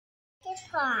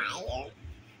pie.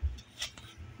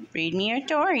 Read me your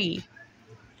story.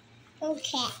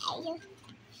 Okay.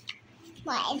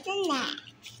 What is the next?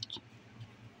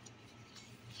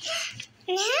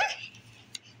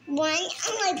 One.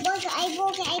 Oh,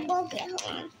 I broke it. Hold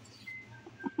on.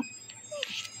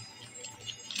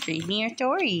 Read me your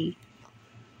story.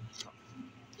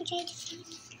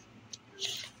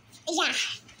 Yeah.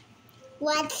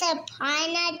 Once upon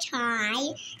a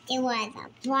time, there was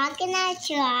a frog in a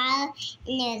trough,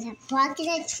 and there was a frog in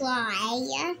a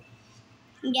trough.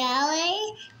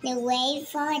 Going the way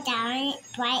for down,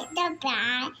 bite the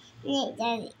back, and it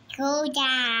does go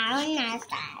down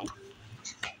outside.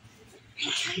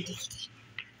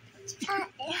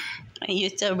 Are you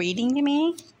still reading to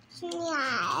me?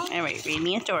 Yeah. All right, read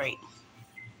me a story.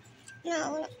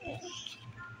 No.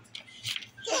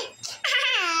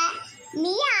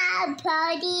 Meow,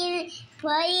 Brody's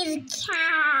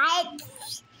cat.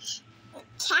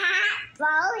 Cat,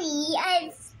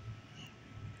 Brody's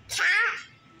cat,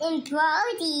 and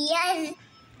Brody's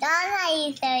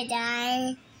dollars are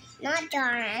done. Not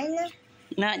done.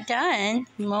 Not done?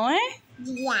 More?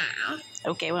 Yeah.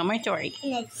 Okay, one more story.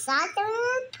 And the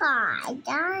southern pie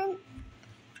done.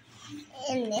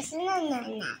 And this is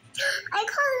another. I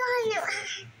called on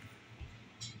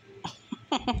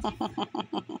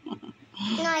it.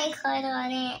 No, I colored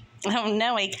on it. Oh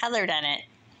no, I colored on it.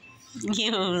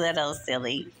 You little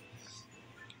silly.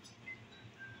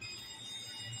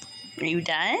 Are you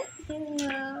done?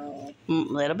 No. A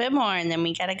little bit more and then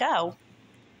we gotta go.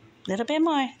 A little bit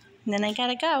more. And then I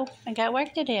gotta go. I got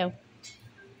work to do.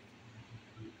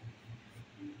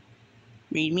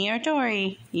 Read me your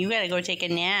story. You gotta go take a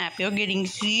nap. You're getting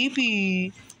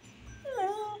sleepy.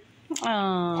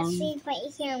 I Oh. sleep but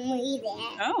you can't read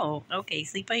it. Oh, okay.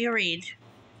 Sleep while you read.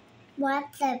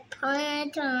 Once upon a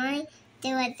time,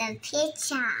 there was a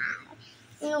pizza.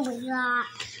 And we got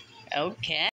Okay.